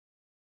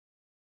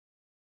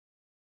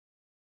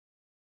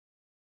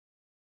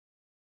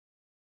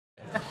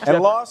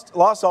And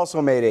Lost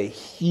also made a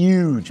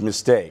huge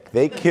mistake.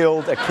 They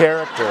killed a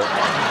character.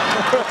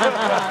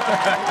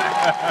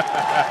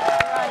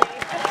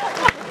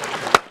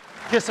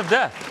 Kiss of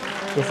death.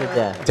 Kiss of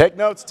death. Take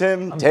notes,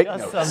 Tim. Take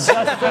notes.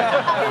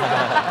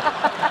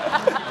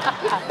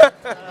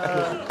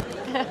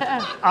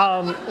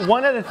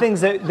 One of the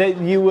things that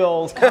you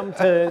will come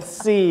to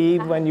see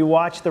when you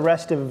watch the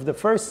rest of the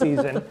first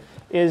season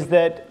is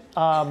that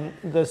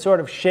the sort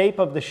of shape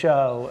of the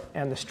show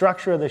and the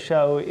structure of the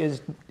show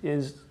is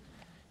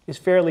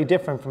fairly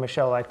different from a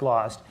show like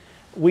Lost.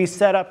 We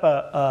set up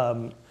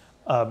a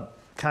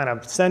kind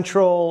of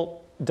central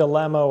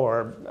dilemma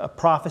or a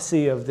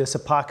prophecy of this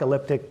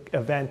apocalyptic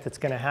event that's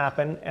going to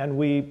happen, and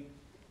we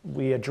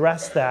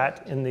address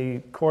that in the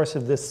course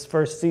of this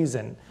first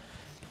season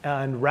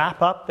and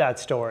wrap up that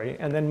story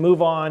and then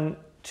move on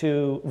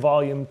to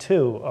volume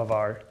 2 of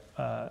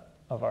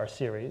our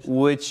series.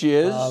 Which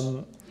is?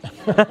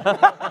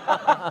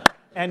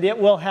 And it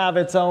will have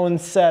its own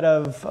set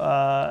of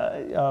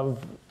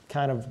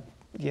kind of,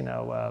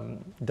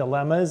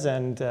 dilemmas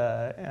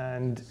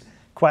and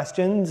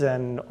questions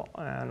and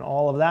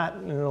all of that.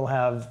 And it'll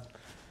have,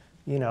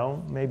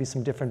 maybe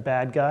some different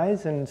bad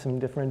guys and some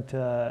different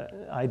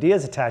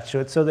ideas attached to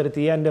it, so that at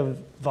the end of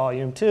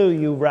volume 2,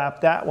 you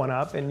wrap that one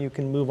up and you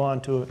can move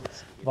on to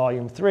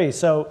volume 3.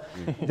 So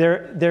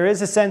there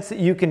is a sense that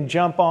you can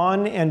jump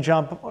on and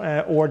jump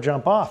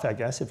off, I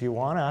guess, if you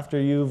want, after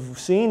you've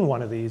seen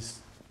one of these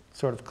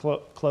sort of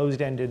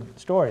closed-ended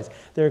stories.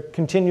 They're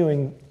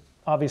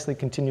obviously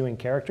continuing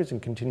characters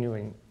and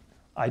continuing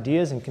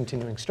ideas and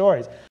continuing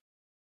stories,